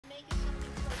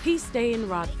Peace Day in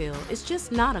Rockville is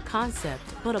just not a concept,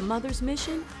 but a mother's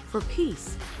mission for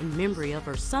peace in memory of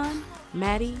her son,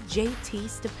 Mattie J.T.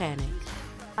 Stepanek.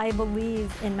 I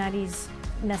believe in Mattie's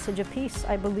message of peace.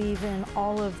 I believe in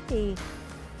all of the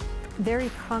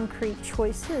very concrete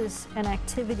choices and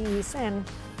activities and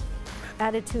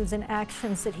attitudes and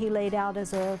actions that he laid out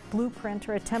as a blueprint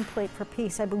or a template for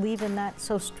peace. I believe in that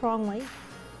so strongly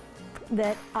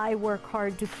that I work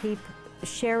hard to keep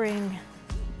sharing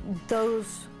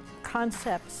those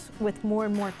concepts with more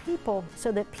and more people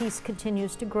so that peace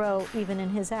continues to grow even in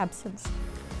his absence.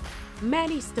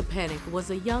 Mattie Stepanek was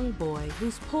a young boy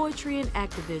whose poetry and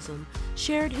activism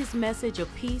shared his message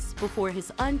of peace before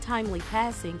his untimely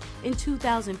passing in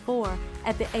 2004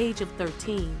 at the age of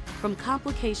 13 from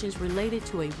complications related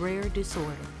to a rare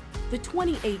disorder. The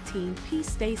 2018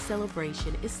 Peace Day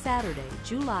celebration is Saturday,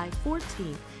 July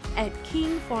 14th at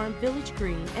King Farm Village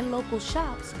Green and local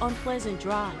shops on Pleasant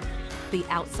Drive. The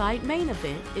outside main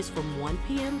event is from 1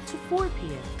 p.m. to 4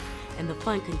 p.m. and the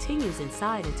fun continues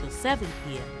inside until 7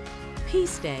 p.m.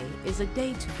 Peace Day is a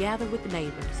day to gather with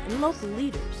neighbors and local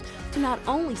leaders to not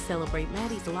only celebrate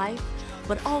Mattie's life,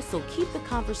 but also keep the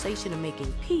conversation of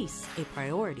making peace a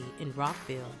priority in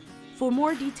Rockville. For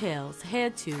more details,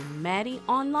 head to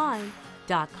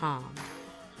mattieonline.com.